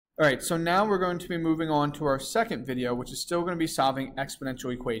All right, so now we're going to be moving on to our second video, which is still going to be solving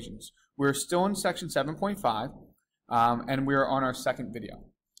exponential equations. We're still in section 7.5, and we're on our second video.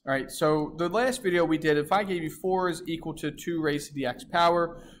 All right, so the last video we did, if I gave you 4 is equal to 2 raised to the x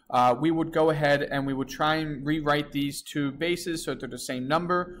power, we would go ahead and we would try and rewrite these two bases so that they're the same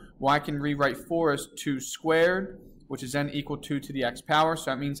number. Well, I can rewrite 4 as 2 squared, which is then equal to the x power, so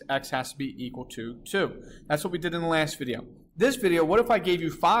that means x has to be equal to 2. That's what we did in the last video. This video, what if I gave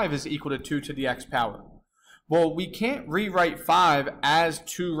you 5 is equal to 2 to the x power? Well, we can't rewrite 5 as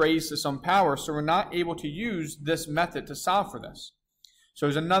 2 raised to some power, so we're not able to use this method to solve for this. So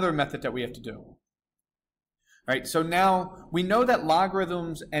there's another method that we have to do. All right, so now we know that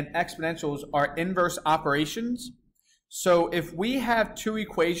logarithms and exponentials are inverse operations. So if we have two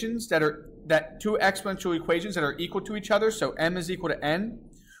equations two exponential equations that are equal to each other, so m is equal to n,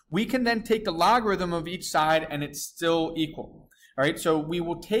 we can then take the logarithm of each side and it's still equal. All right, so we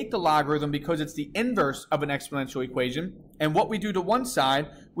will take the logarithm because it's the inverse of an exponential equation, and what we do to one side,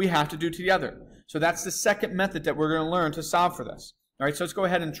 we have to do to the other. So that's the second method that we're going to learn to solve for this. All right, so let's go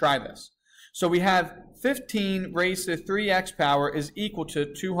ahead and try this. So we have 15 raised to 3x power is equal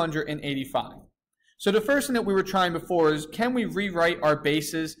to 285. So the first thing that we were trying before is, can we rewrite our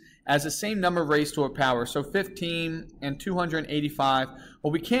bases as the same number raised to a power? So 15 and 285.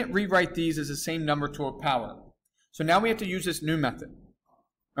 Well, we can't rewrite these as the same number to a power. So now we have to use this new method.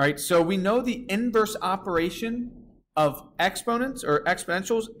 All right, so we know the inverse operation of exponents or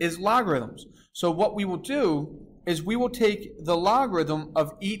exponentials is logarithms. So what we will do is we will take the logarithm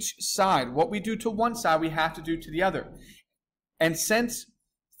of each side. What we do to one side, we have to do to the other. And since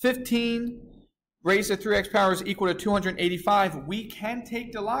 15 raised to 3x power is equal to 285, we can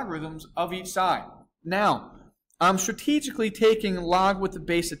take the logarithms of each side. Now, I'm strategically taking log with the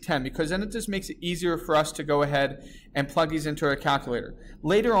base of 10 because then it just makes it easier for us to go ahead and plug these into our calculator.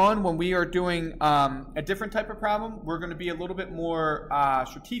 Later on, when we are doing a different type of problem, we're going to be a little bit more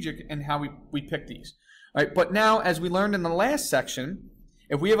strategic in how we pick these. All right, but now, as we learned in the last section,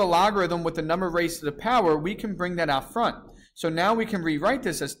 if we have a logarithm with the number raised to the power, we can bring that out front. So now we can rewrite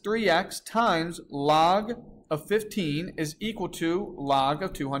this as 3x times log of 15 is equal to log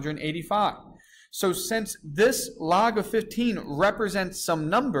of 285. So since this log of 15 represents some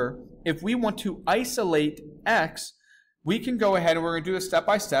number, if we want to isolate x, we can go ahead and we're going to do this step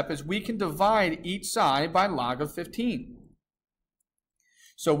by step, is we can divide each side by log of 15.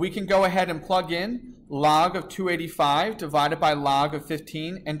 So we can go ahead and plug in log of 285 divided by log of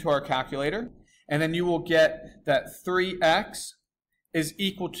 15 into our calculator. And then you will get that 3x is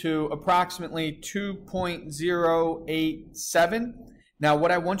equal to approximately 2.087. Now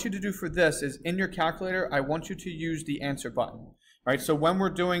what I want you to do for this is in your calculator, I want you to use the answer button. All right, so when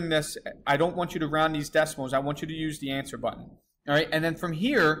we're doing this, I don't want you to round these decimals. I want you to use the answer button. All right, and then from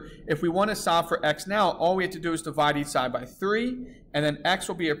here, if we want to solve for x now, all we have to do is divide each side by 3, and then x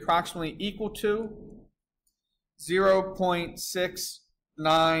will be approximately equal to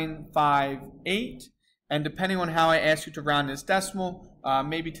 0.6958, and depending on how I ask you to round this decimal,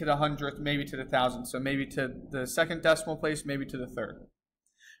 maybe to the 100th, maybe to the 1000th, so maybe to the second decimal place, maybe to the third.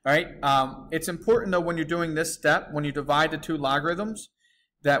 All right, it's important though when you're doing this step, when you divide the two logarithms,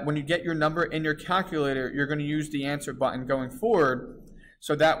 that when you get your number in your calculator, you're going to use the answer button going forward,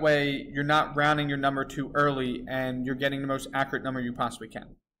 so that way you're not rounding your number too early and you're getting the most accurate number you possibly can.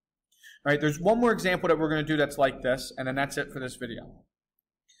 All right, there's one more example that we're going to do that's like this, and then that's it for this video. All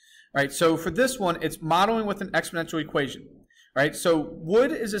right, so for this one, it's modeling with an exponential equation. All right, so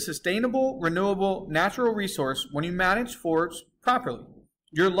wood is a sustainable, renewable, natural resource when you manage forests properly.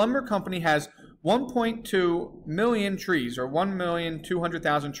 Your lumber company has 1.2 million trees, or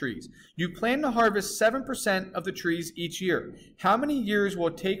 1,200,000 trees. You plan to harvest 7% of the trees each year. How many years will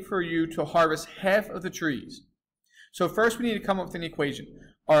it take for you to harvest half of the trees? So first we need to come up with an equation.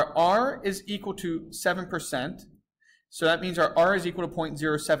 Our R is equal to 7%, so that means our R is equal to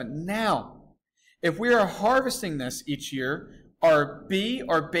 0.07. Now, if we are harvesting this each year, our B,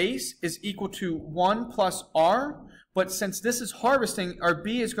 our base, is equal to 1 plus R, but since this is harvesting, our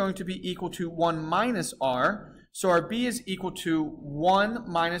B is going to be equal to 1 minus R, so our B is equal to 1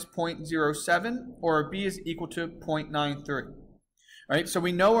 minus 0.07, or our B is equal to 0.93. All right, so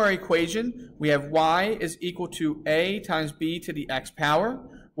we know our equation. We have y is equal to a times b to the x power.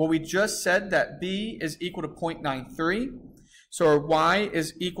 Well, we just said that b is equal to 0.93, so our y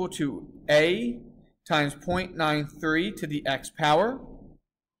is equal to a times 0.93 to the x power.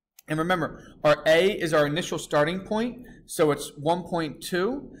 And remember, our a is our initial starting point, so it's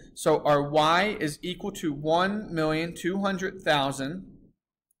 1.2. So our y is equal to 1,200,000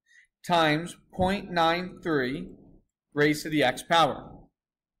 times 0.93 raised to the x power.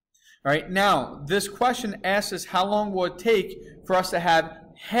 All right, now this question asks us how long will it take for us to have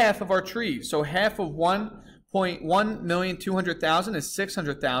half of our trees. So half of 1.1,200,000 is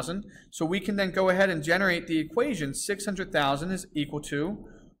 600,000. So we can then go ahead and generate the equation 600,000 is equal to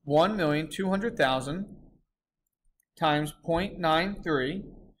 1,200,000 times 0.93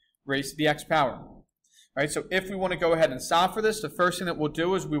 raised to the x power. All right, so if we want to go ahead and solve for this, the first thing that we'll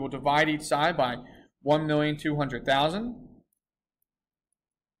do is we will divide each side by 1,200,000.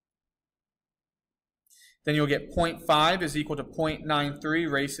 Then you'll get 0.5 is equal to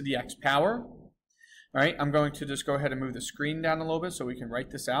 0.93 raised to the x power. All right, I'm going to just go ahead and move the screen down a little bit so we can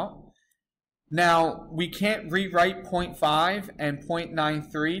write this out. Now, we can't rewrite 0.5 and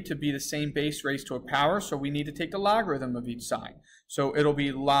 0.93 to be the same base raised to a power, so we need to take the logarithm of each side. So it'll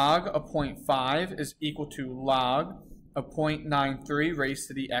be log of 0.5 is equal to log of 0.93 raised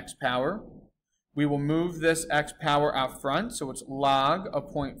to the x power. We will move this x power out front, so it's log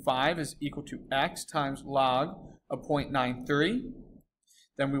of 0.5 is equal to x times log of 0.93.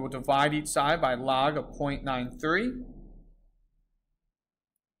 Then we will divide each side by log of 0.93.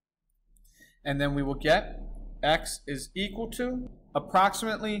 And then we will get x is equal to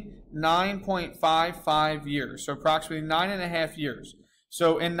approximately 9.55 years. So approximately 9.5 years.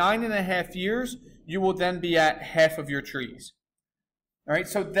 So in 9.5 years, you will then be at half of your trees. All right,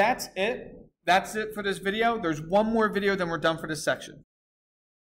 so that's it. That's it for this video. There's one more video, then we're done for this section.